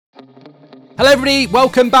Hello everybody,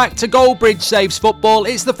 welcome back to Goldbridge Saves Football.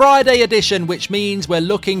 It's the Friday edition, which means we're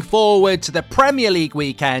looking forward to the Premier League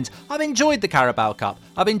weekend. I've enjoyed the Carabao Cup,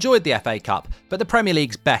 I've enjoyed the FA Cup, but the Premier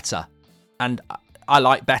League's better. And I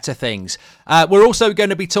like better things. We're also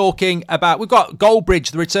going to be talking about, we've got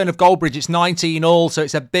Goldbridge, the return of Goldbridge. It's 19 all, so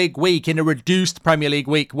it's a big week in a reduced Premier League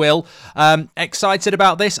week, Will. Excited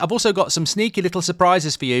about this. I've also got some sneaky little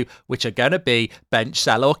surprises for you, which are going to be bench,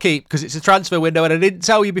 sell or keep, because it's a transfer window and I didn't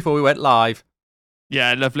tell you before we went live.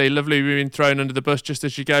 Yeah, lovely. We've been thrown under the bus just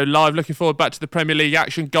as you go live. Looking forward back to the Premier League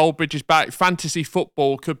action. Goldbridge is back. Fantasy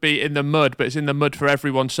football could be in the mud, but it's in the mud for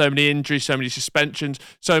everyone. So many injuries, so many suspensions,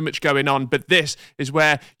 so much going on. But this is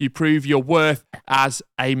where you prove your worth as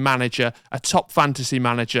a manager, a top fantasy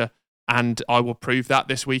manager, and I will prove that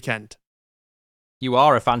this weekend. You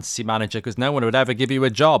are a fantasy manager because no one would ever give you a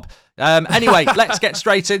job. Anyway, let's get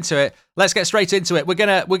straight into it. We're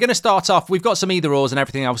gonna start off. We've got some either ors and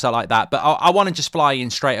everything else like that, but I want to just fly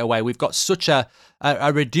in straight away. We've got such a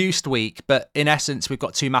reduced week, but in essence, we've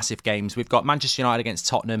got two massive games. We've got Manchester United against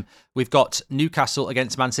Tottenham. We've got Newcastle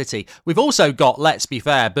against Man City. We've also got, let's be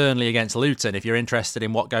fair, Burnley against Luton, if you're interested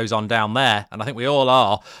in what goes on down there, and I think we all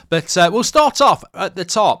are. But we'll start off at the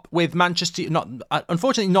top with Manchester,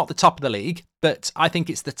 unfortunately not the top of the league, but I think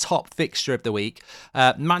it's the top fixture of the week.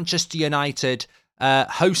 Manchester United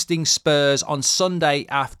hosting Spurs on Sunday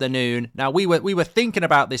afternoon. Now, we were thinking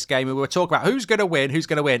about this game and we were talking about who's going to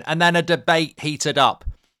win, and then a debate heated up,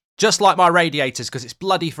 just like my radiators, because it's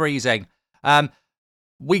bloody freezing.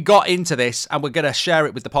 We got into this and we're going to share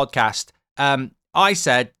it with the podcast. I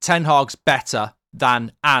said Ten Hag's better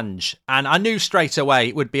than Ange, and I knew straight away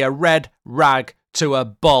it would be a red rag to a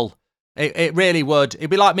bull. It really would. It'd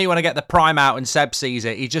be like me when I get the Prime out and Seb sees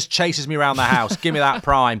it. He just chases me around the house. Give me that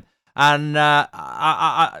Prime. And,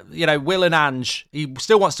 Will and Ange, he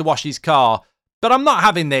still wants to wash his car. But I'm not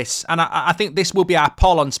having this. And I think this will be our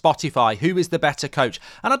poll on Spotify. Who is the better coach?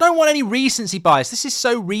 And I don't want any recency bias. This is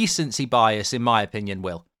so recency bias, in my opinion,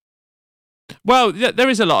 Will. Well, there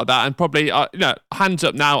is a lot of that, and probably, hands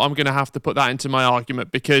up now, I'm going to have to put that into my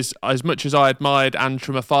argument, because as much as I admired Ange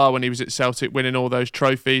from afar when he was at Celtic winning all those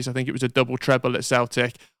trophies, I think it was a double treble at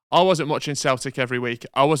Celtic, I wasn't watching Celtic every week.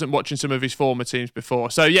 I wasn't watching some of his former teams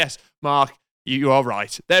before. So yes, Mark, you are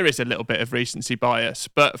right. There is a little bit of recency bias,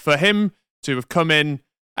 but for him to have come in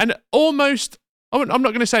and almost, I'm not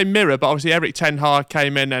going to say mirror, but obviously Eric Ten Hag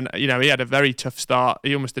came in and, he had a very tough start.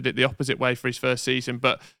 He almost did it the opposite way for his first season,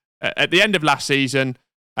 but at the end of last season,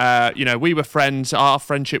 we were friends. Our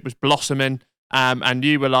friendship was blossoming, and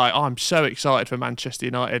you were like, "Oh, I'm so excited for Manchester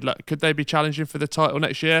United. Look, could they be challenging for the title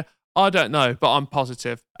next year? I don't know, but I'm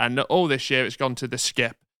positive." And all this year, it's gone to the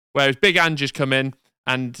skip. Whereas Big Ange has come in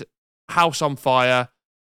and house on fire.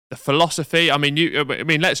 The philosophy. I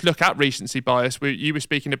mean, let's look at recency bias. You were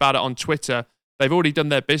speaking about it on Twitter. They've already done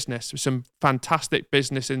their business. Some fantastic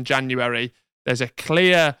business in January. There's a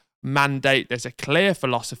clear mandate, there's a clear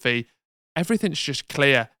philosophy, everything's just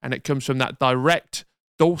clear, and it comes from that direct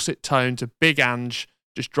dulcet tone to Big Ange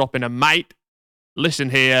just dropping a mate,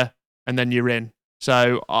 listen here, and then you're in.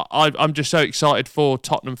 So I'm just so excited for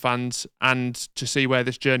Tottenham fans and to see where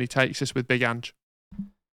this journey takes us with Big Ange.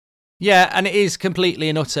 Yeah, and it is completely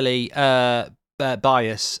and utterly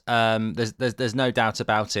bias. There's no doubt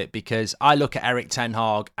about it, because I look at Eric Ten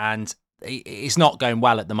Hag and it's not going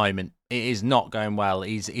well at the moment. It is not going well.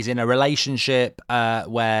 He's in a relationship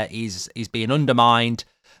where he's being undermined,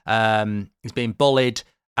 he's being bullied,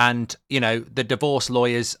 and the divorce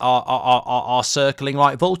lawyers are circling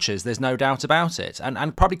like vultures. There's no doubt about it,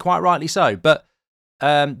 and probably quite rightly so. But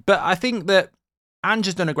I think that Ange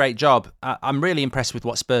has done a great job. I'm really impressed with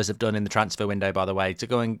what Spurs have done in the transfer window, by the way.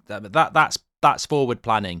 That's forward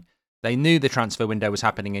planning. They knew the transfer window was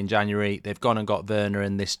happening in January. They've gone and got Werner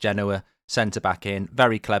and this Genoa centre-back in.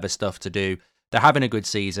 Very clever stuff to do. They're having a good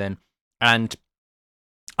season, and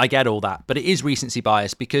I get all that. But it is recency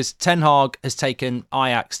bias, because Ten Hag has taken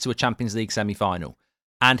Ajax to a Champions League semi-final.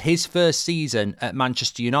 And his first season at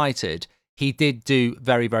Manchester United, he did do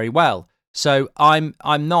very, very well. So I'm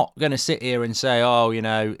not going to sit here and say,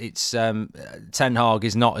 it's Ten Hag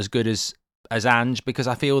is not as good as Ange, because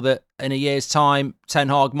I feel that in a year's time, Ten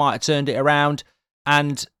Hag might have turned it around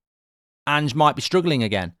and Ange might be struggling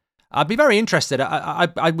again. I'd be very interested.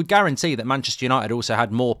 I would guarantee that Manchester United also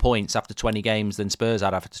had more points after 20 games than Spurs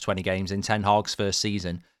had after 20 games in Ten Hag's first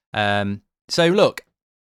season. So look,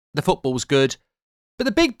 the football's good, but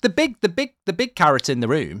the big carrot in the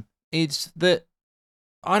room is that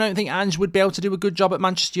I don't think Ange would be able to do a good job at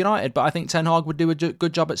Manchester United, but I think Ten Hag would do a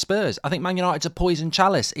good job at Spurs. I think Man United's a poison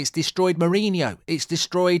chalice. It's destroyed Mourinho. It's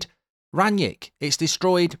destroyed Rangnick. It's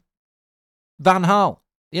destroyed Van Gaal.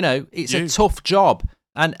 It's a tough job.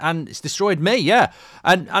 And it's destroyed me, yeah.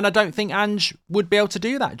 And I don't think Ange would be able to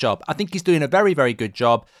do that job. I think he's doing a very, very good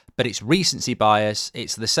job, but it's recency bias.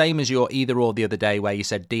 It's the same as your either or the other day where you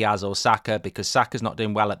said Diaz or Saka, because Saka's not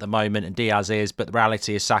doing well at the moment and Diaz is, but the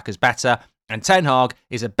reality is Saka's better. And Ten Hag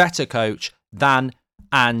is a better coach than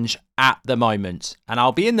Ange at the moment. And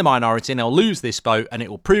I'll be in the minority and I'll lose this vote, and it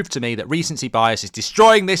will prove to me that recency bias is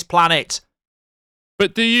destroying this planet.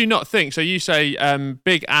 But do you not think, so you say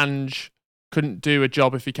Big Ange couldn't do a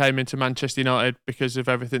job if he came into Manchester United because of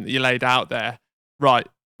everything that you laid out there. Right,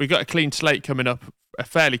 we've got a clean slate coming up, a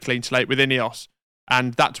fairly clean slate with Ineos,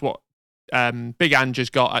 and that's what Big Ange has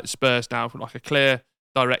got at Spurs now, like a clear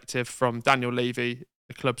directive from Daniel Levy.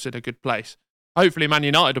 The club's in a good place. Hopefully Man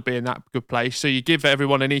United will be in that good place, so you give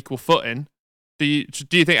everyone an equal footing. Do you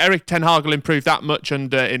think Erik Ten Hag will improve that much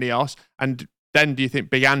under Ineos, and then do you think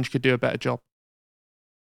Big Ange could do a better job?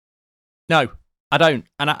 No. I don't.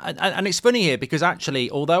 And it's funny here because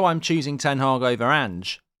actually, although I'm choosing Ten Hag over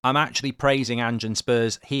Ange, I'm actually praising Ange and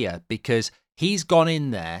Spurs here because he's gone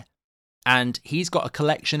in there and he's got a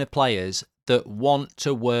collection of players that want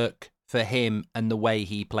to work for him and the way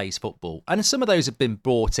he plays football. And some of those have been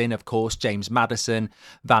brought in, of course, James Maddison,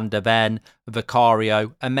 Van der Ven,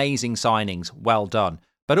 Vicario, amazing signings, well done.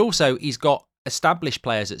 But also he's got established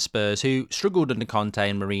players at Spurs who struggled under Conte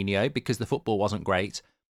and Mourinho because the football wasn't great.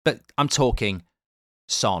 But I'm talking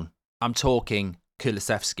Son, I'm talking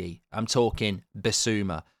Kulusevski, I'm talking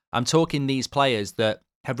Bissouma, I'm talking these players that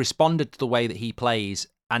have responded to the way that he plays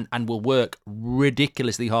and will work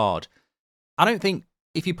ridiculously hard. I don't think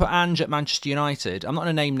if you put Ange at Manchester United, I'm not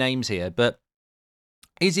going to name names here, but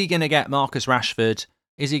is he going to get Marcus Rashford?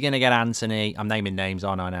 Is he going to get Anthony? I'm naming names,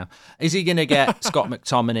 aren't I now? Is he going to get Scott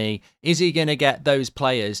McTominay? Is he going to get those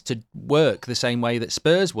players to work the same way that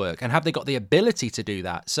Spurs work? And have they got the ability to do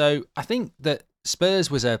that? So I think that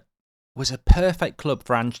Spurs was a perfect club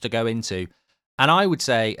for Ange to go into. And I would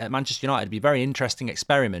say at Manchester United, it'd be a very interesting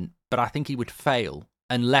experiment, but I think he would fail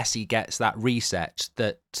unless he gets that reset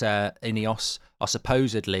that Ineos are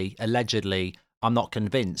supposedly, allegedly, I'm not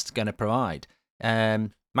convinced, going to provide.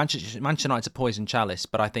 Manchester United's a poison chalice,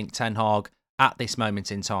 but I think Ten Hag, at this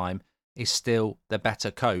moment in time, is still the better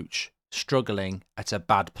coach, struggling at a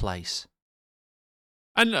bad place.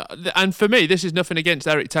 And for me, this is nothing against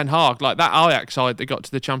Erik Ten Hag. Like that Ajax side that got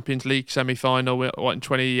to the Champions League semi-final in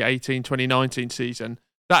 2018-2019 season,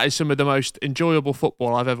 that is some of the most enjoyable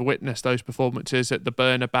football I've ever witnessed, those performances at the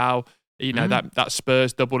Bernabeu, that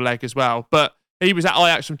Spurs double leg as well. But he was at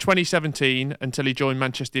Ajax from 2017 until he joined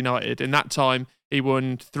Manchester United. In that time, he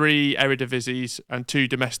won 3 Eredivisie and 2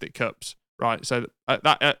 domestic cups, right? So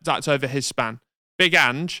that's over his span. Big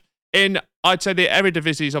Ange, I'd say the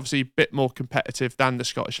Eredivisie is obviously a bit more competitive than the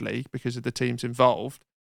Scottish League because of the teams involved,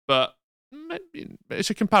 but it's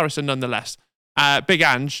a comparison nonetheless. Big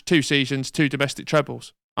Ange, 2 seasons, 2 domestic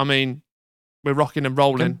trebles. I mean, we're rocking and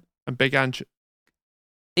rolling, and Big Ange.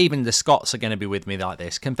 Even the Scots are going to be with me like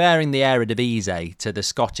this. Comparing the Eredivisie to the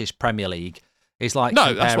Scottish Premier League is like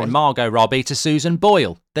comparing Margot Robbie to Susan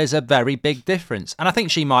Boyle. There's a very big difference, and I think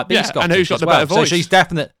she might be Scottish and who's got as the well. better voice? So she's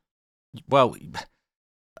definite. Well,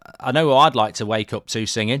 I know who I'd like to wake up to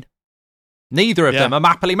singing. Neither of them. I'm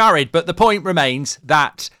happily married, but the point remains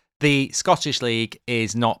that the Scottish League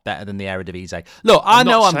is not better than the Eredivisie. Look, I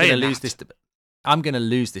know I'm going to lose this. I'm going to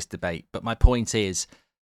lose this debate, but my point is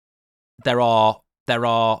there are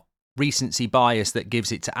recency bias that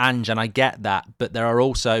gives it to Ange, and I get that, but there are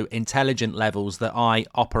also intelligent levels that I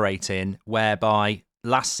operate in, whereby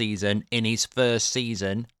last season, in his first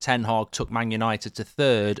season, Ten Hag took Man United to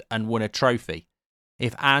 3rd and won a trophy.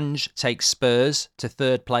 If Ange takes Spurs to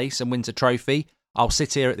 3rd place and wins a trophy, I'll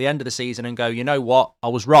sit here at the end of the season and go, you know what, I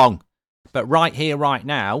was wrong. But right here, right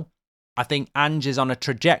now, I think Ange is on a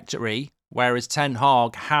trajectory, whereas Ten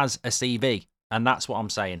Hag has a CV, and that's what I'm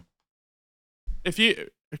saying. If you...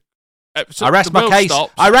 I rest my case.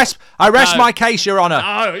 Stops. I rest my case, Your Honour.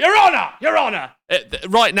 No, Your Honour.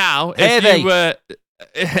 Right now, if you were...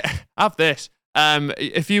 have this.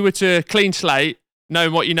 If you were to clean slate,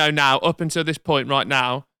 knowing what you know now, up until this point right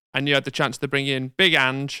now, and you had the chance to bring in Big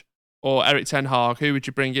Ange or Erik Ten Hag, who would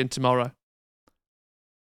you bring in tomorrow?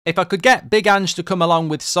 If I could get Big Ange to come along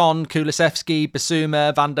with Son, Kulusevski,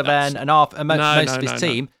 Bissouma, Van der Ven, and most of his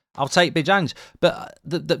team, I'll take Big Ange. But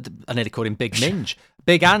I nearly called him Big Minge.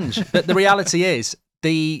 Big Ange. But the reality is,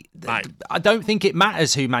 I don't think it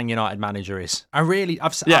matters who Man United manager is. I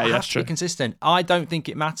have to be consistent. I don't think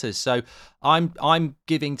it matters. So I'm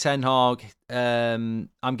giving Ten Hag.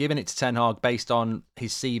 I'm giving it to Ten Hag based on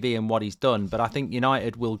his CV and what he's done. But I think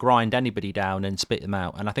United will grind anybody down and spit them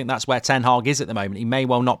out. And I think that's where Ten Hag is at the moment. He may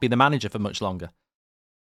well not be the manager for much longer.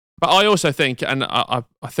 But I also think, and I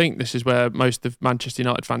think this is where most of Manchester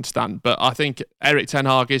United fans stand, but I think Erik ten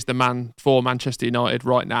Hag is the man for Manchester United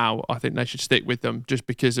right now. I think they should stick with them just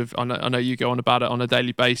because of, I know you go on about it on a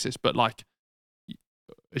daily basis, but like,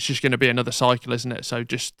 it's just going to be another cycle, isn't it? So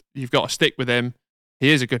just, you've got to stick with him.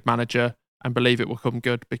 He is a good manager and believe it will come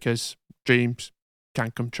good because dreams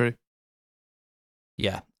can come true.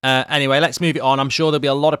 Yeah. Anyway, let's move it on. I'm sure there'll be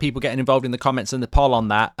a lot of people getting involved in the comments and the poll on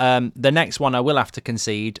that. The next one I will have to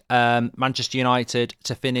concede. Manchester United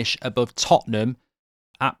to finish above Tottenham.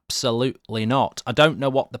 Absolutely not. I don't know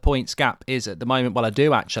what the points gap is at the moment. Well, I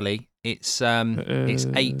do actually. It's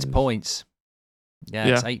 8 points. Yeah,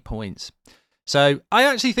 it's 8 points. So I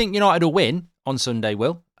actually think United will win on Sunday,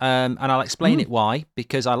 Will. And I'll explain it why.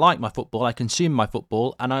 Because I like my football, I consume my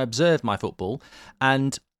football, and I observe my football.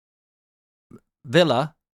 And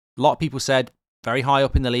Villa, a lot of people said, very high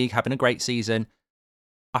up in the league, having a great season.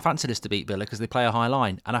 I fancied us to beat Villa because they play a high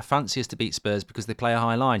line, and I fancy us to beat Spurs because they play a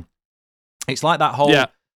high line. It's like that whole. Yeah.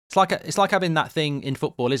 It's like having that thing in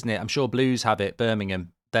football, isn't it? I'm sure Blues have it.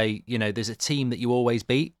 Birmingham, there's a team that you always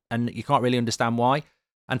beat, and you can't really understand why.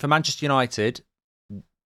 And for Manchester United,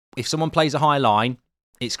 if someone plays a high line,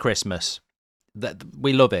 it's Christmas.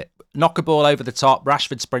 We love it. Knock a ball over the top.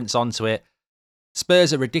 Rashford sprints onto it.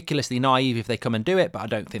 Spurs are ridiculously naive if they come and do it, but I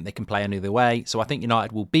don't think they can play any other way. So I think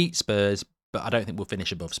United will beat Spurs, but I don't think we'll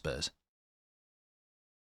finish above Spurs.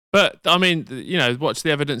 But, I mean, what's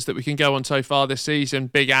the evidence that we can go on so far this season?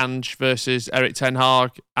 Big Ange versus Erik ten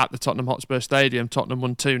Hag at the Tottenham Hotspur Stadium. Tottenham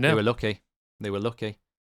won 2-0. They were lucky.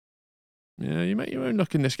 Yeah, you make your own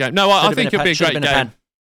luck in this game. No, I think it'll be a great game.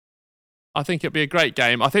 I think it'll be a great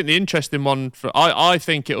game. I think the interesting one, I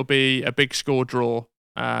think it'll be a big score draw.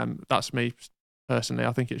 That's me. Personally,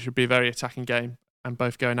 I think it should be a very attacking game and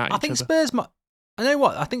both going at each other.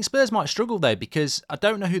 I think Spurs might struggle though because I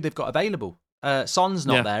don't know who they've got available. Son's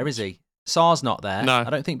not there, is he? Sar's not there. No. I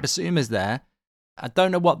don't think Basuma's there. I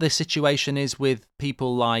don't know what the situation is with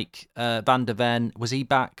people like Van der Ven. Was he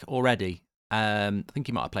back already? I think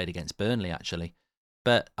he might have played against Burnley actually,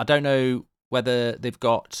 but I don't know whether they've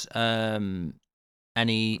got any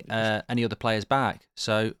other players back.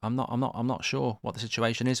 So I'm not sure what the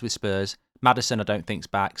situation is with Spurs. Maddison, I don't think's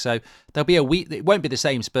back. So there'll be a week. It won't be the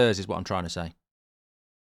same Spurs, is what I'm trying to say.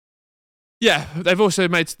 Yeah, they've also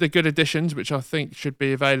made the good additions, which I think should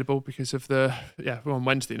be available because of we're on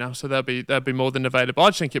Wednesday now, so they'll be more than available. I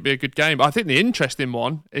just think it'll be a good game. But I think the interesting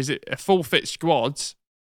one is a full fit squads.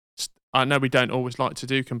 I know we don't always like to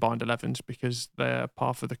do combined 11s because they're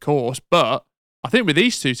part of the course, but I think with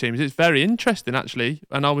these two teams, it's very interesting actually,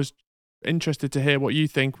 and I was interested to hear what you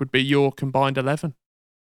think would be your combined 11.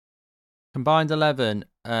 Combined 11,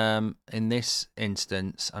 in this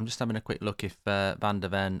instance, I'm just having a quick look if Van der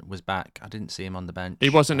Ven was back. I didn't see him on the bench. He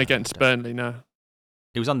wasn't against Burnley, no.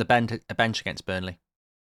 He was on the bench against Burnley.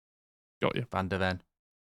 Got you. Van der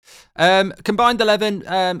Ven. Combined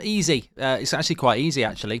 11, easy. It's actually quite easy,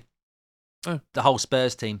 actually. Oh. The whole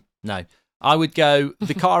Spurs team. No. I would go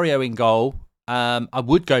Vicario in goal. I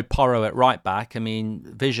would go Porro at right back. I mean,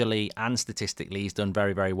 visually and statistically, he's done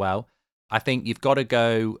very, very well. I think you've got to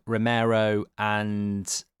go Romero and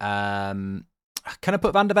can I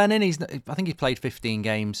put Van der Ven in? I think he played 15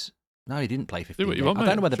 games. No, he didn't play 15 Do what you games. want, mate. I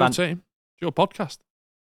don't know whether it's your team. It's your podcast.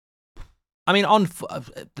 I mean, on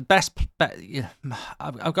the best,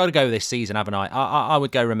 I've got to go this season, haven't I? I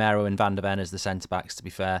would go Romero and Van der Ven as the centre backs. To be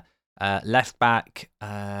fair, left back,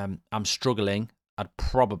 I'm struggling.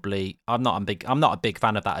 I'm not a big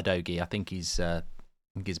fan of that Udogie. I think he's a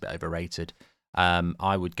bit overrated.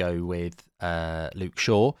 I would go with Luke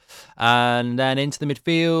Shaw. And then into the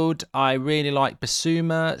midfield, I really like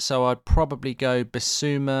Basuma, so I'd probably go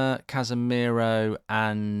Basuma, Casemiro,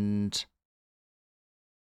 and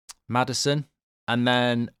Maddison. And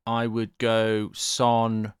then I would go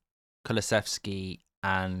Son, Kulusevski,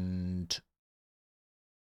 and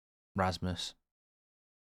Rasmus.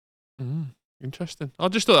 Interesting. I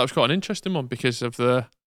just thought that was quite an interesting one because of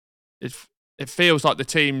it feels like the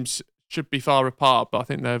teams should be far apart, but I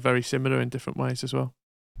think they're very similar in different ways as well.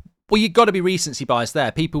 Well, you've got to be recency bias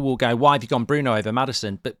there. People will go, "Why have you gone Bruno over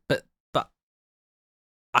Maddison?" But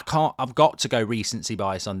I can't. I've got to go recency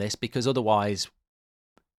bias on this because otherwise,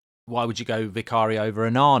 why would you go Vicario over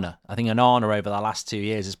Onana? I think Onana over the last 2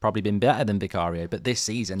 years has probably been better than Vicario, but this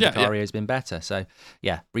season Vicario has been better. So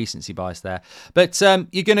yeah, recency bias there. But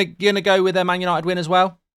you're gonna go with a Man United win as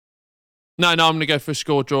well? No, I'm going to go for a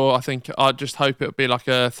score draw. I just hope it'll be like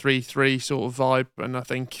a 3-3 sort of vibe, and I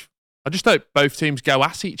just hope both teams go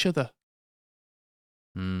at each other.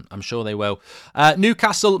 I'm sure they will.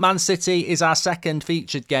 Newcastle Man City is our second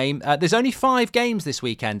featured game. There's only 5 games this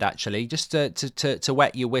weekend, actually, just to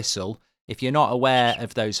wet your whistle. If you're not aware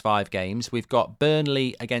of those 5 games, we've got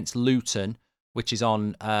Burnley against Luton, which is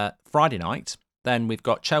on Friday night. Then we've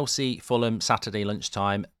got Chelsea, Fulham, Saturday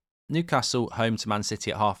lunchtime. Newcastle home to Man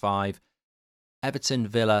City at 5:30. Everton,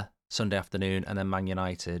 Villa, Sunday afternoon. And then Man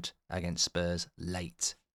United against Spurs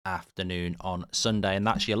late afternoon on Sunday. And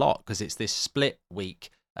that's your lot, because it's this split week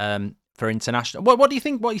for international. What do you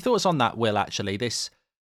think? What are your thoughts on that, Will, actually? This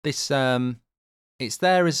it's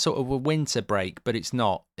there as sort of a winter break, but it's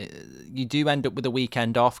not. You do end up with a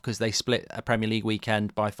weekend off because they split a Premier League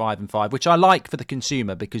weekend by 5 and 5, which I like for the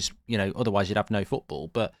consumer because, otherwise you'd have no football.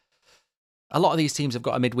 But a lot of these teams have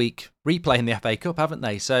got a midweek replay in the FA Cup, haven't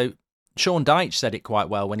they? So Sean Dyche said it quite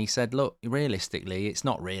well when he said, look, realistically, it's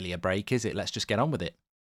not really a break, is it? Let's just get on with it.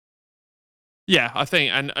 Yeah, I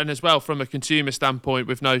think, and as well from a consumer standpoint,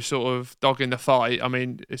 with no sort of dog in the fight, I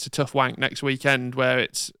mean, it's a tough wank next weekend where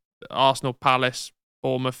it's Arsenal, Palace,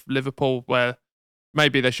 Bournemouth, Liverpool, where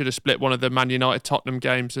maybe they should have split one of the Man United, Tottenham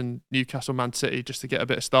games and Newcastle, Man City, just to get a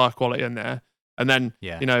bit of star quality in there. And then,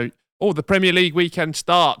 the Premier League weekend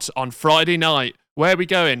starts on Friday night. Where are we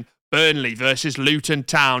going? Burnley versus Luton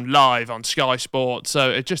Town live on Sky Sports.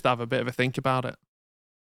 So just have a bit of a think about it.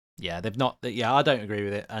 Yeah, they've not. Yeah, I don't agree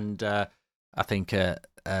with it. And I think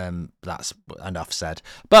that's enough said.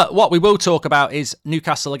 But what we will talk about is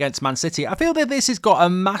Newcastle against Man City. I feel that this has got a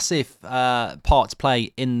massive part to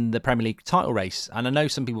play in the Premier League title race. And I know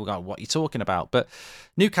some people go, what are you talking about? But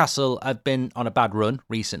Newcastle have been on a bad run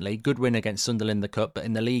recently. Good win against Sunderland in the Cup, but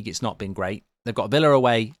in the league it's not been great. They've got Villa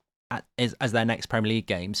away as their next Premier League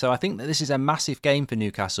game. So I think that this is a massive game for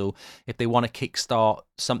Newcastle if they want to kickstart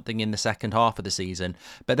something in the second half of the season.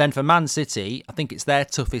 But then for Man City, I think it's their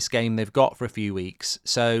toughest game they've got for a few weeks.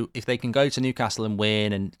 So if they can go to Newcastle and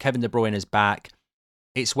win, and Kevin De Bruyne is back,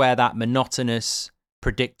 it's where that monotonous,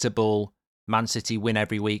 predictable Man City win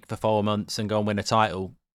every week for 4 months and go and win a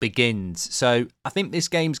title begins. So I think this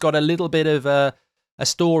game's got a little bit of a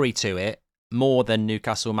story to it, more than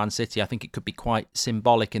Newcastle Man City. I think it could be quite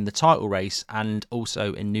symbolic in the title race and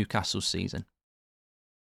also in Newcastle's season.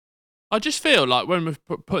 I just feel like when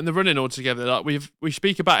we're putting the running all together, like we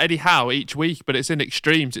speak about Eddie Howe each week, but it's in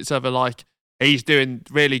extremes. It's either like he's doing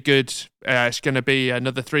really good, it's going to be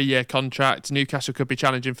another 3-year contract, Newcastle could be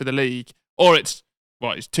challenging for the league, or it's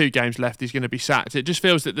 2 games left, he's going to be sacked. It just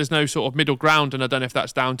feels that there's no sort of middle ground, and I don't know if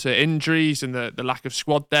that's down to injuries and the lack of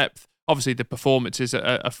squad depth. Obviously, the performances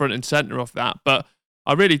are front and centre of that, but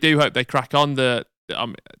I really do hope they crack on. The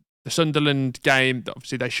Sunderland game,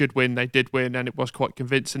 obviously they should win. They did win, and it was quite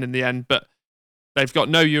convincing in the end. But they've got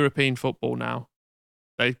no European football now.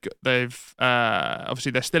 They've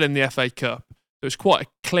obviously they're still in the FA Cup. So it's quite a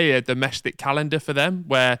clear domestic calendar for them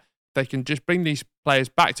where they can just bring these players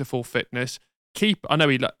back to full fitness. I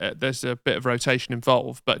know there's a bit of rotation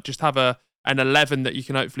involved, but just have an 11 that you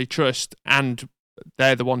can hopefully trust, and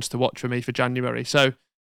they're the ones to watch for me for January. So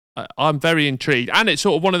I'm very intrigued. And it's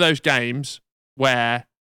sort of one of those games where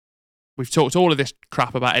we've talked all of this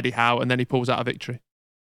crap about Eddie Howe and then he pulls out a victory.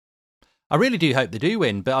 I really do hope they do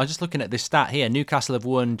win, but I was just looking at this stat here. Newcastle have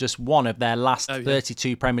won just one of their last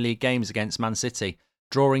 32 Premier League games against Man City,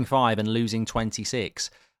 drawing 5 and losing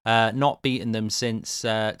 26. Not beaten them since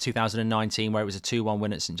 2019, where it was a 2-1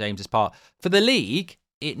 win at St James's Park. For the league,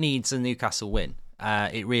 it needs a Newcastle win.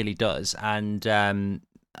 It really does, and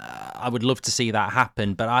I would love to see that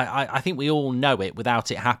happen, but I think we all know it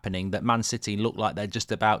without it happening, that Man City look like they're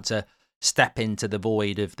just about to step into the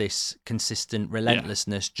void of this consistent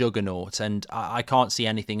relentlessness juggernaut, and I can't see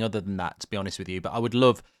anything other than that, to be honest with you, but I would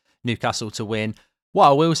love Newcastle to win. What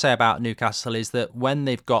I will say about Newcastle is that when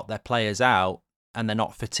they've got their players out and they're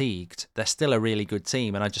not fatigued, they're still a really good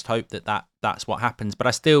team, and I just hope that's what happens, but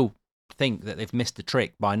I still think that they've missed a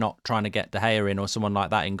trick by not trying to get De Gea in or someone like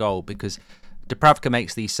that in goal, because Dubravka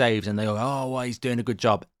makes these saves and they go, oh, well, he's doing a good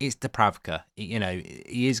job. It's Dubravka.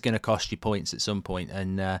 He is going to cost you points at some point,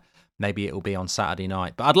 and maybe it'll be on Saturday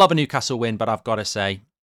night. But I'd love a Newcastle win, but I've got to say,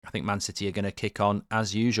 I think Man City are going to kick on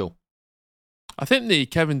as usual. I think the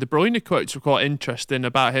Kevin De Bruyne quotes were quite interesting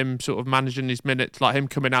about him sort of managing his minutes, like him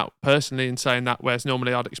coming out personally and saying that, whereas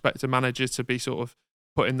normally I'd expect a manager to be sort of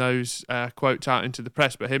putting those quotes out into the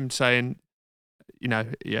press, but him saying,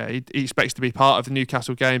 he expects to be part of the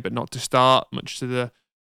Newcastle game, but not to start, much to the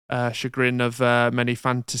chagrin of many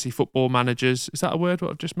fantasy football managers. Is that a word,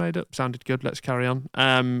 what I've just made up? Sounded good. Let's carry on.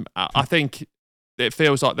 I think it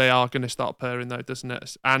feels like they are going to start purring, though, doesn't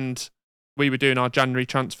it? And we were doing our January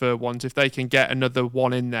transfer ones. If they can get another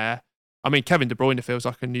one in there, I mean, Kevin De Bruyne feels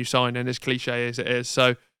like a new signing, as cliche as it is.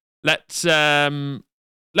 So let's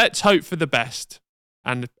let's hope for the best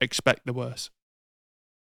and expect the worst.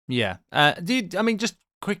 Yeah. Just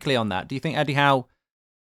quickly on that, do you think Eddie Howe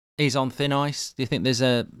is on thin ice? Do you think there's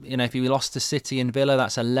if he lost to City and Villa,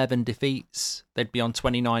 that's 11 defeats. They'd be on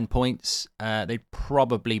 29 points. They'd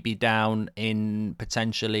probably be down in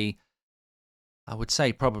potentially, I would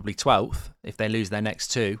say probably 12th if they lose their next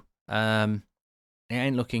two. It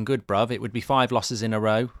ain't looking good, bruv. It would be 5 losses in a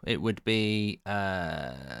row. It would be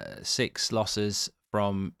 6 losses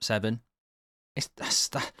from 7.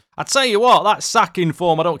 I'd tell you what, that's sacking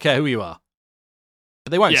form. I don't care who you are.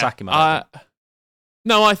 But they won't sack him.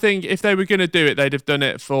 No, I think if they were going to do it, they'd have done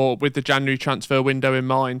it with the January transfer window in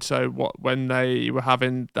mind. So when they were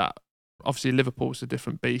having that, obviously Liverpool's a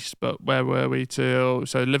different beast, but where were we till?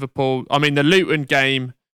 So Liverpool, I mean the Luton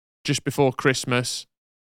game just before Christmas,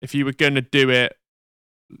 if you were going to do it,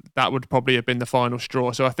 that would probably have been the final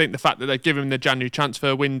straw. So I think the fact that they've given him the January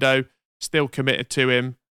transfer window, still committed to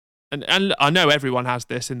him, and I know everyone has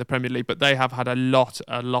this in the Premier League, but they have had a lot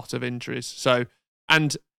of injuries. So,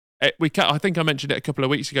 and I think I mentioned it a couple of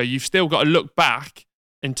weeks ago. You've still got to look back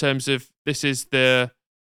in terms of this is where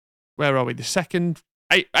are we? The second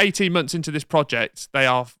 18 months into this project, they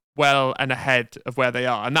are well and ahead of where they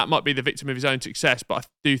are, and that might be the victim of his own success. But I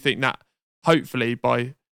do think that hopefully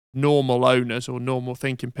by normal owners or normal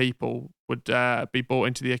thinking people would be brought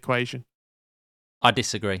into the equation. I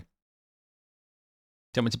disagree.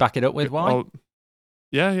 Do you want me to back it up with why?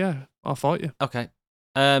 Yeah, I'll fight you. Okay.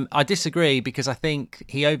 I disagree because I think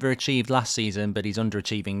he overachieved last season, but he's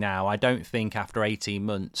underachieving now. I don't think after 18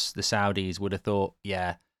 months, the Saudis would have thought,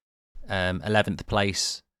 11th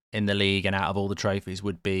place in the league and out of all the trophies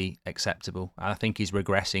would be acceptable. I think he's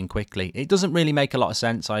regressing quickly. It doesn't really make a lot of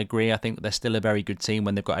sense. I agree. I think they're still a very good team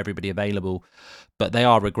when they've got everybody available, but they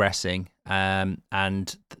are regressing.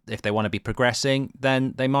 And if they want to be progressing,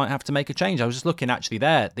 then they might have to make a change. I was just looking actually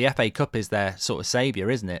there. The FA Cup is their sort of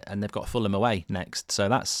saviour, isn't it? And they've got Fulham away next. So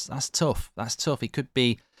that's tough. That's tough.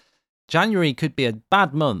 January could be a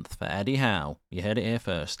bad month for Eddie Howe. You heard it here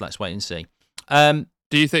first. Let's wait and see. Do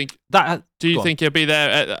you think he'll be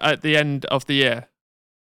there at the end of the year?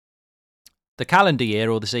 The calendar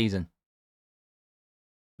year or the season?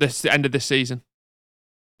 The end of this season.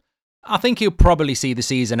 I think he'll probably see the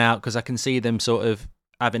season out because I can see them sort of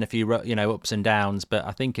having a few, ups and downs. But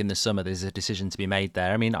I think in the summer there's a decision to be made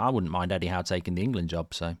there. I mean, I wouldn't mind Eddie Howe taking the England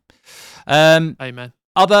job. So, amen.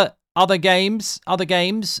 Other games.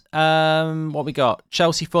 What we got?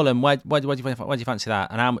 Chelsea, Fulham. Where do you fancy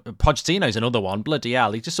that? And Pochettino's another one. Bloody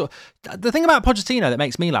hell! He just the thing about Pochettino that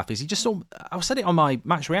makes me laugh is he just I said it on my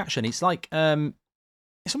match reaction. It's like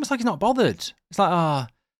it's almost like he's not bothered. It's like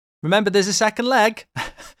remember there's a second leg.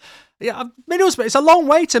 Yeah, Middlesbrough. It's a long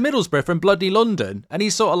way to Middlesbrough from bloody London, and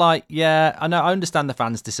he's sort of like, yeah, I know, I understand the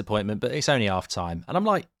fans' disappointment, but it's only half time. And I'm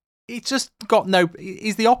like, he's just got no.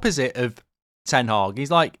 He's the opposite of Ten Hag. He's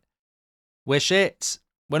like, we're shit.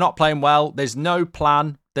 We're not playing well. There's no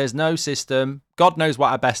plan. There's no system. God knows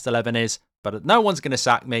what our best 11 is, but no one's going to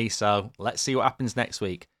sack me. So let's see what happens next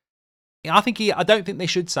week. I don't think they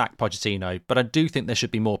should sack Pochettino, but I do think there should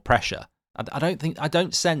be more pressure. I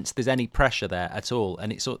don't sense there's any pressure there at all,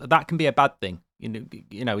 and that can be a bad thing.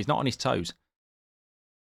 He's not on his toes.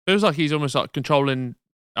 Feels like he's almost like controlling.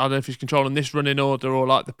 I don't know if he's controlling this running order or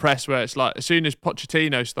like the press, where it's like as soon as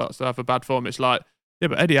Pochettino starts to have a bad form, it's like, yeah,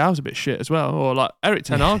 but Eddie Howe's a bit shit as well, or like Eric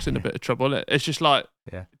Ten Hag's in a bit of trouble. It's just like,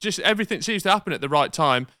 just everything seems to happen at the right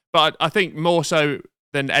time. But I think more so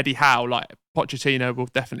than Eddie Howe, like Pochettino will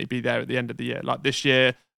definitely be there at the end of the year. Like this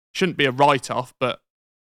year shouldn't be a write-off, but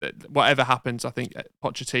whatever happens, I think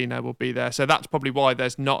Pochettino will be there. So that's probably why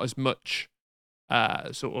there's not as much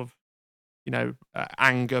anger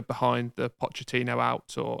behind the Pochettino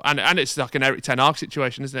out, and it's like an Eric Ten Hag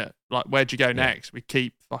situation, isn't it? Like, where'd you go next? We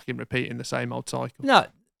keep fucking repeating the same old cycle. No,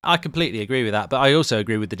 I completely agree with that, but I also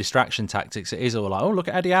agree with the distraction tactics. It is all like, oh, look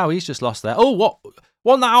at Eddie Howe, he's just lost there. Oh, what?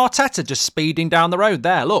 Wasn't that Arteta just speeding down the road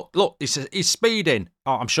there? Look, he's speeding.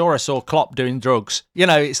 Oh, I'm sure I saw Klopp doing drugs.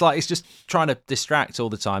 It's like, it's just trying to distract all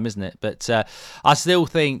the time, isn't it? But I still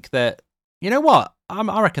think that, you know what? I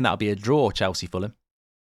reckon that'll be a draw, Chelsea-Fulham.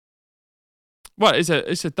 Well, it's a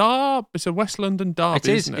derby. It's a West London derby. It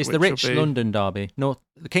is. Isn't it? It's the rich London derby,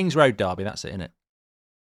 the Kings Road derby. That's it, isn't it?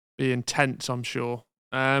 Be intense, I'm sure.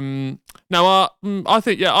 I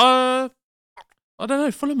think I don't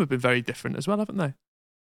know. Fulham have been very different as well, haven't they?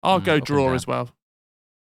 I'll go draw as well.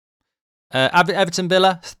 Everton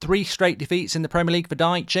Villa, 3 straight defeats in the Premier League for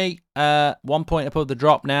Daichi. 1 point above the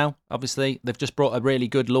drop now. Obviously, they've just brought a really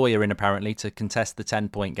good lawyer in apparently to contest the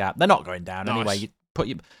 10-point gap. They're not going down anyway.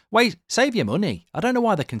 Save your money. I don't know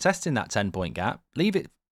why they're contesting that 10-point gap. Leave it.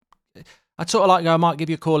 I'd sort of like go, I might give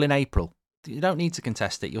you a call in April. You don't need to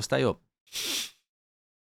contest it. You'll stay up.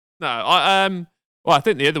 No, well, I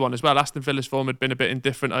think the other one as well, Aston Villa's form had been a bit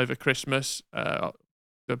indifferent over Christmas.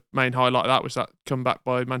 The main highlight of that was that comeback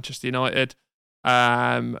by Manchester United.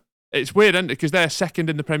 It's weird, isn't it? Because they're second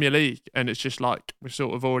in the Premier League, and it's just like we're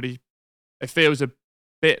sort of already. It feels a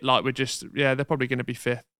bit like we're just, they're probably going to be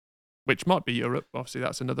fifth, which might be Europe. Obviously,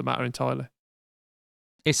 that's another matter entirely.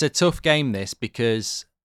 It's a tough game, this, because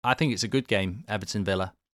I think it's a good game, Everton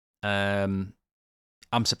Villa.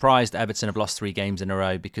 I'm surprised Everton have lost 3 games in a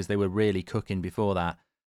row because they were really cooking before that.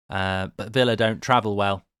 But Villa don't travel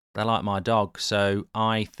well. They're like my dog. So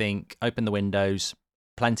I think open the windows,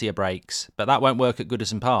 plenty of breaks. But that won't work at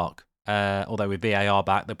Goodison Park. Although with VAR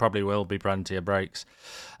back, there probably will be plenty of breaks.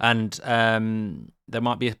 And there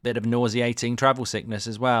might be a bit of nauseating travel sickness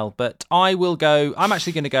as well. But I'm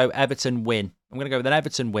actually going to go Everton win. I'm going to go with an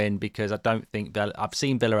Everton win because I don't think I've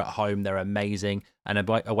seen Villa at home. They're amazing. And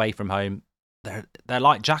away from home, they're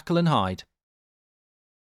like Jekyll and Hyde.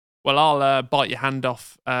 Well, I'll bite your hand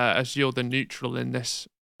off as you're the neutral in this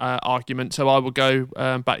argument. So I will go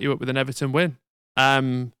back you up with an Everton win.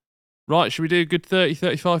 Right, should we do a good 30,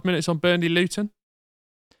 35 minutes on Burnley Luton?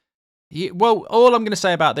 Yeah, well, all I'm going to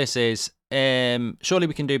say about this is surely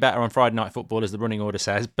we can do better on Friday Night Football, as the running order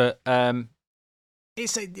says. But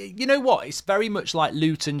you know what? It's very much like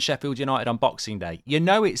Luton, Sheffield United on Boxing Day. You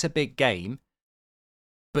know it's a big game,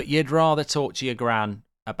 but you'd rather talk to your gran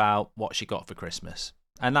about what she got for Christmas.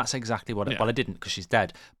 And that's exactly what... Well, I didn't because she's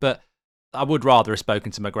dead. But I would rather have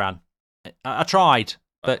spoken to my gran. I tried,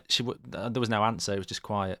 but there was no answer. It was just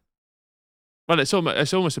quiet. Well, it's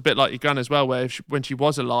almost a bit like your gran as well, where when she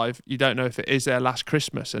was alive, you don't know if it is their last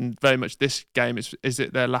Christmas. And very much this game, is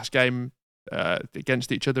it their last game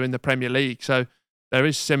against each other in the Premier League? So there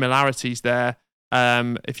is similarities there.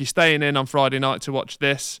 If you're staying in on Friday night to watch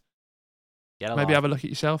this, maybe have a look at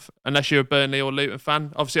yourself. Unless you're a Burnley or Luton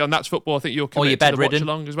fan. Obviously, on That's Football, I think you're committed to the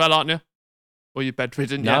watch-along as well, aren't you? Or you're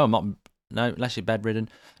bedridden, No, I'm not. No, unless you're bedridden.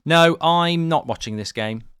 No, I'm not watching this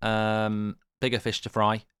game. Bigger fish to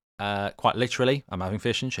fry. Quite literally, I'm having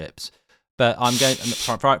fish and chips. But I'm going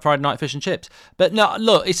Friday night fish and chips. But no,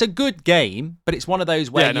 look, it's a good game, but it's one of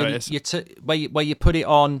those where where you put it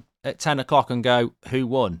on at 10 o'clock and go, who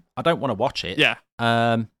won? I don't want to watch it. Yeah.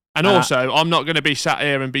 And also, I'm not going to be sat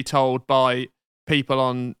here and be told by people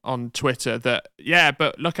on Twitter that,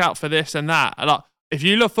 but look out for this and that. And like, if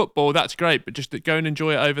you love football, that's great, but just go and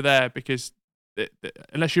enjoy it over there because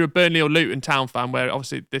unless you're a Burnley or Luton Town fan, where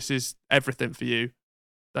obviously this is everything for you,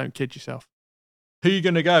 don't kid yourself. Who are you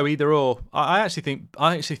going to go, either or? I actually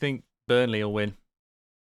think Burnley will win.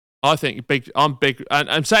 I'm big, and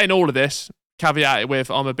I'm saying all of this, caveat it with,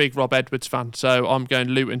 I'm a big Rob Edwards fan, so I'm going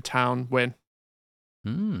Luton Town win.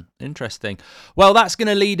 Interesting. Well, that's going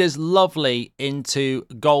to lead us lovely into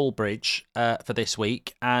Goalbridge for this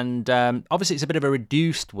week. And obviously, it's a bit of a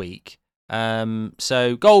reduced week.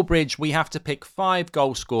 So, Goalbridge, we have to pick 5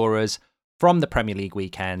 goal scorers from the Premier League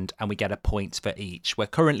weekend, and we get a point for each. We're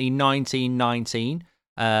currently 19-19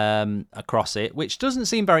 across it, which doesn't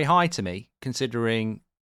seem very high to me, considering...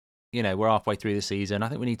 we're halfway through the season. I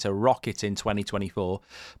think we need to rock it in 2024.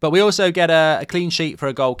 But we also get a clean sheet for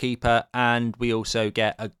a goalkeeper, and we also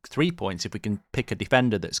get 3 points if we can pick a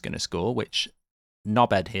defender that's going to score, which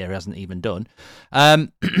Knobhead here hasn't even done. So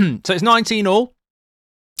it's 19 all.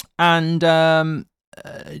 And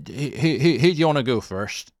who do you want to go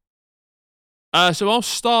first? So I'll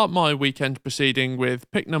start my weekend proceeding with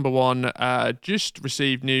pick number 1. Just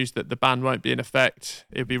received news that the ban won't be in effect.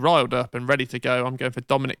 It'll be riled up and ready to go. I'm going for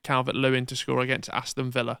Dominic Calvert-Lewin to score against Aston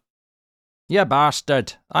Villa. Yeah,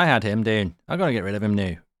 bastard. I had him down. I've got to get rid of him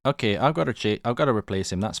now. Okay, I've got to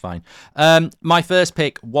replace him. That's fine. My first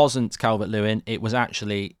pick wasn't Calvert-Lewin. It was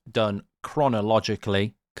actually done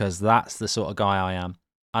chronologically because that's the sort of guy I am.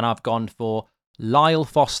 And I've gone for Lyle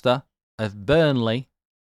Foster of Burnley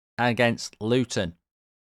against Luton.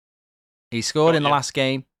 He scored in the last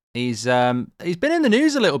game. He's been in the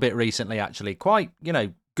news a little bit recently, actually. Quite,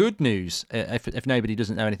 good news if nobody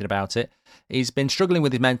doesn't know anything about it. He's been struggling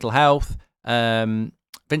with his mental health. Vincent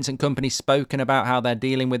Kompany's spoken about how they're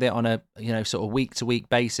dealing with it on a sort of week-to-week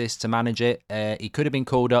basis to manage it. He could have been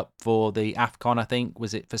called up for the AFCON, I think,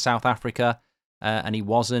 was it for South Africa? And he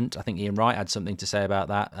wasn't. I think Ian Wright had something to say about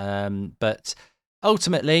that. But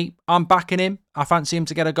ultimately, I'm backing him. I fancy him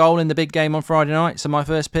to get a goal in the big game on Friday night. So my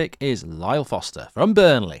first pick is Lyle Foster from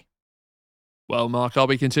Burnley. Well, Mark, I'll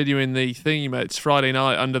be continuing the theme. It's Friday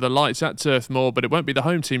night under the lights at Turf Moor, but it won't be the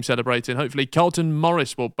home team celebrating. Hopefully, Carlton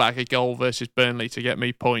Morris will back a goal versus Burnley to get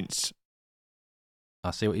me points.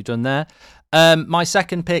 I see what you've done there. My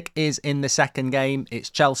second pick is in the second game. It's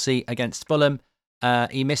Chelsea against Fulham.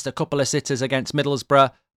 He missed a couple of sitters against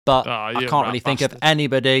Middlesbrough, but I can't really think of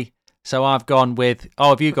anybody. So I've gone with. Oh,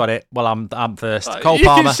 have you got it? Well, I'm first. Cole you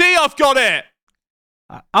Palmer. Can see I've got it.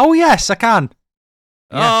 Oh yes, I can.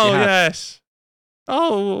 Yes.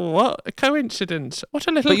 Oh, what a coincidence! What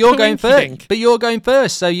a little. But you're going first. But you're going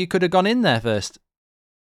first, so you could have gone in there first.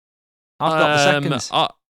 I've got the seconds.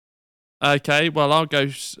 Okay, well,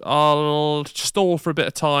 I'll stall for a bit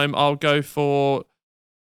of time. I'll go for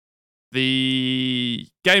the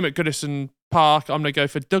game at Goodison Park. I'm going to go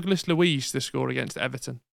for Douglas Luiz to score against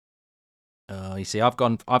Everton. Oh, you see, I've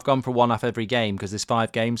gone for one off every game because there's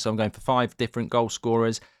 5 games, so I'm going for 5 different goal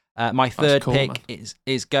scorers. My third pick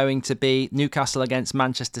is going to be Newcastle against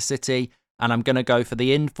Manchester City, and I'm going to go for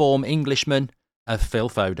the in-form Englishman of Phil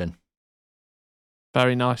Foden.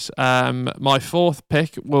 Very nice. My fourth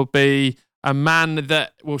pick will be a man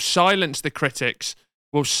that will silence the critics,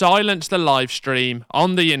 will silence the live stream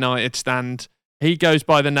on the United stand. He goes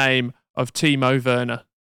by the name of Timo Werner.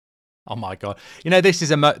 Oh my god! You know, this is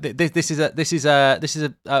a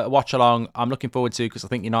watch along I'm looking forward to because I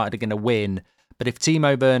think United are going to win. But if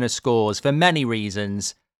Timo Werner scores for many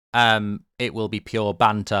reasons, it will be pure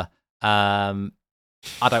banter. I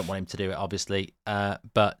don't want him to do it, obviously,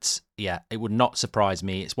 but yeah, it would not surprise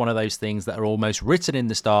me. It's one of those things that are almost written in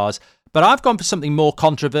the stars. But I've gone for something more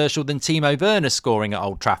controversial than Timo Werner scoring at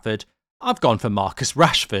Old Trafford. I've gone for Marcus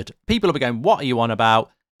Rashford. People will be going, "What are you on about?"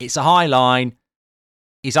 It's a high line.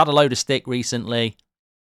 He's had a load of stick recently.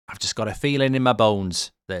 I've just got a feeling in my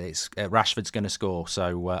bones that it's Rashford's going to score.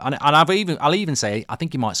 So, and I'll even say I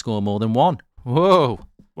think he might score more than one. Whoa!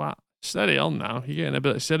 Wow, steady on now. You're getting a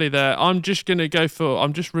bit silly there. I'm just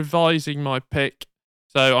revising my pick.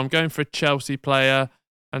 So I'm going for a Chelsea player,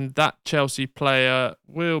 and that Chelsea player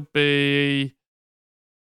will be.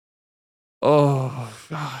 Oh,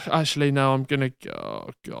 actually, no. I'm gonna. Oh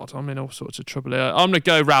God, I'm in all sorts of trouble here. I'm gonna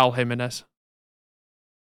go Raul Jimenez.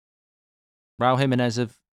 Raul Jimenez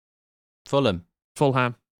of Fulham.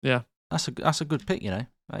 Yeah. That's a good pick, you know.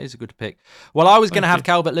 That is a good pick. Well, I was going to have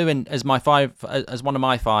Calvert-Lewin as one of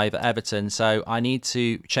my 5 at Everton, so I need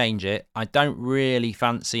to change it. I don't really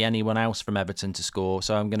fancy anyone else from Everton to score,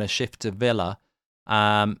 so I'm going to shift to Villa.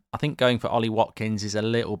 I think going for Ollie Watkins is a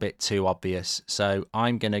little bit too obvious, so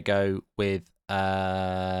I'm going to go with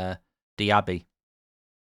Diaby.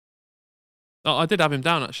 Oh, I did have him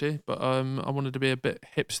down actually, but I wanted to be a bit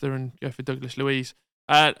hipster and go for Douglas Luiz.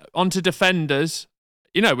 On to defenders.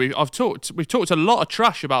 You know, we've talked a lot of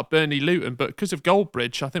trash about Burnley Luton, but because of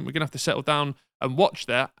Goldbridge, I think we're gonna have to settle down and watch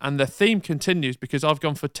that. And the theme continues because I've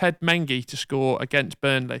gone for Ted Mengi to score against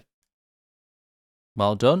Burnley.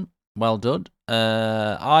 Well done.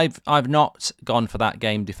 I've not gone for that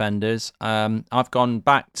game defenders. I've gone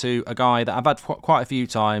back to a guy that I've had quite a few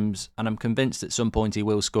times, and I'm convinced at some point he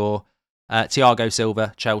will score. Thiago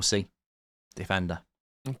Silva, Chelsea defender.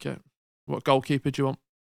 Okay. What goalkeeper do you want?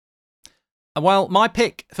 Well, my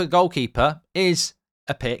pick for goalkeeper is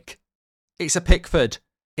a pick. It's a Pickford.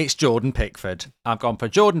 It's Jordan Pickford. I've gone for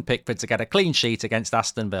Jordan Pickford to get a clean sheet against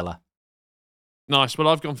Aston Villa. Nice. Well,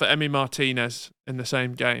 I've gone for Emi Martinez in the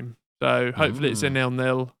same game. So hopefully it's a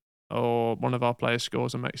 0-0 or one of our players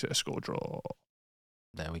scores and makes it a score draw.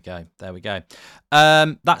 There we go.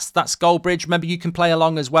 That's Goldbridge. Remember, you can play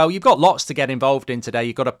along as well. You've got lots to get involved in today.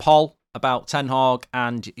 You've got a poll about Ten Hag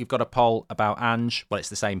and you've got a poll about Ange. Well, it's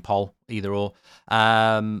the same poll, either or.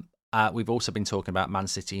 We've also been talking about Man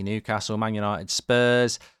City, Newcastle, Man United,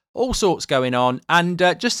 Spurs, all sorts going on. And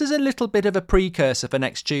just as a little bit of a precursor for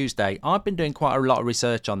next Tuesday, I've been doing quite a lot of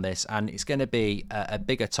research on this, and it's going to be a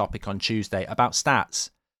bigger topic on Tuesday about stats.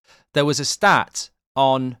 There was a stat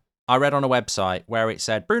I read on a website where it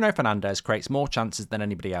said Bruno Fernandes creates more chances than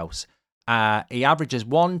anybody else. He averages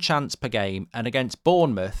 1 chance per game, and against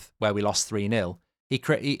Bournemouth, where we lost 3-0, he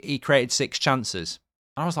created 6 chances.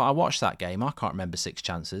 I was like, I watched that game. I can't remember 6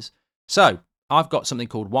 chances. So I've got something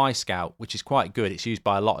called Y Scout, which is quite good. It's used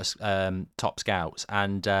by a lot of top scouts,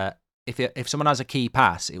 and if someone has a key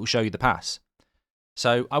pass, it will show you the pass.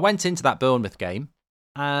 So I went into that Bournemouth game,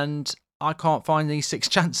 and I can't find these 6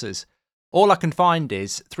 chances. All I can find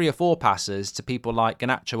is 3 or 4 passes to people like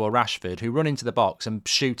Garnacho or Rashford who run into the box and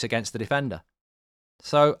shoot against the defender.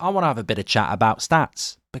 So I want to have a bit of chat about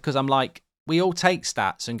stats because I'm like, we all take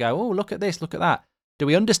stats and go, oh, look at this, look at that. Do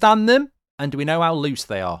we understand them? And do we know how loose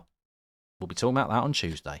they are? We'll be talking about that on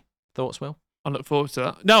Tuesday. Thoughts, Will? I look forward to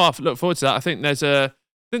that. No, I look forward to that. I think there's a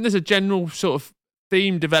general sort of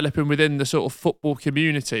theme developing within the sort of football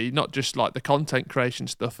community, not just like the content creation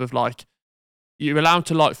stuff of like, you're allowed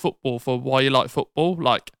to like football for why you like football.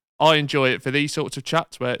 Like, I enjoy it for these sorts of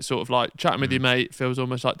chats where it's sort of like chatting with your mate, feels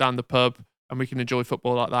almost like down the pub, and we can enjoy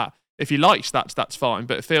football like that. If you like stats, that's fine.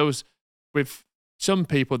 But it feels with some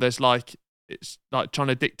people, it's like trying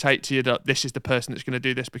to dictate to you that this is the person that's going to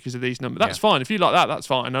do this because of these numbers. That's fine. If you like that, that's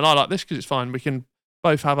fine. And I like this because it's fine. We can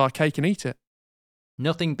both have our cake and eat it.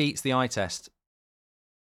 Nothing beats the eye test.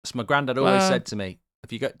 As my granddad always said to me,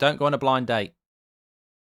 if you don't go on a blind date,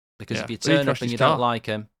 because if you turn up and you don't like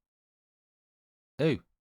him, who?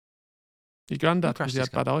 Your granddad, because he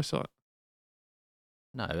had bad eyesight.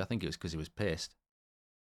 No, I think it was because he was pissed.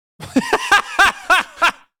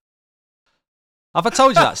 Have I told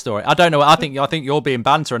you that story? I don't know. I think you're being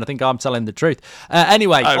banter, and I think I'm telling the truth.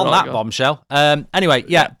 Anyway, bombshell.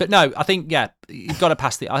 But no, I think you've got to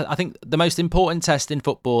pass the. I think the most important test in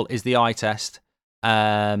football is the eye test,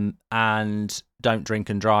 and don't drink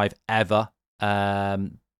and drive ever.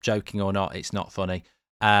 Joking or not, it's not funny.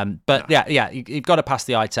 You've got to pass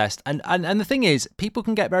the eye test, and the thing is, people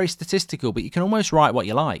can get very statistical, but you can almost write what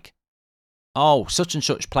you like. Oh, such and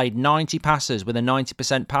such played 90 passes with a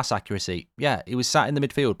 90% pass accuracy. Yeah, he was sat in the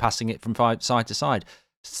midfield passing it from side to side.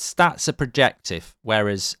 Stats are projective,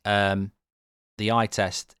 whereas the eye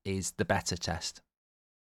test is the better test.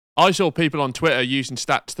 I saw people on Twitter using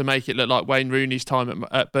stats to make it look like Wayne Rooney's time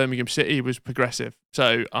at Birmingham City was progressive.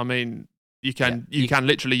 So, I mean, you can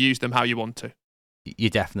literally use them how you want to.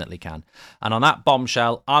 You definitely can. And on that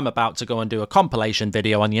bombshell, I'm about to go and do a compilation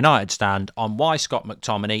video on United Stand on why Scott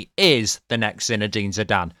McTominay is the next Zinedine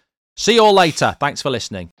Zidane. See you all later. Thanks for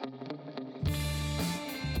listening.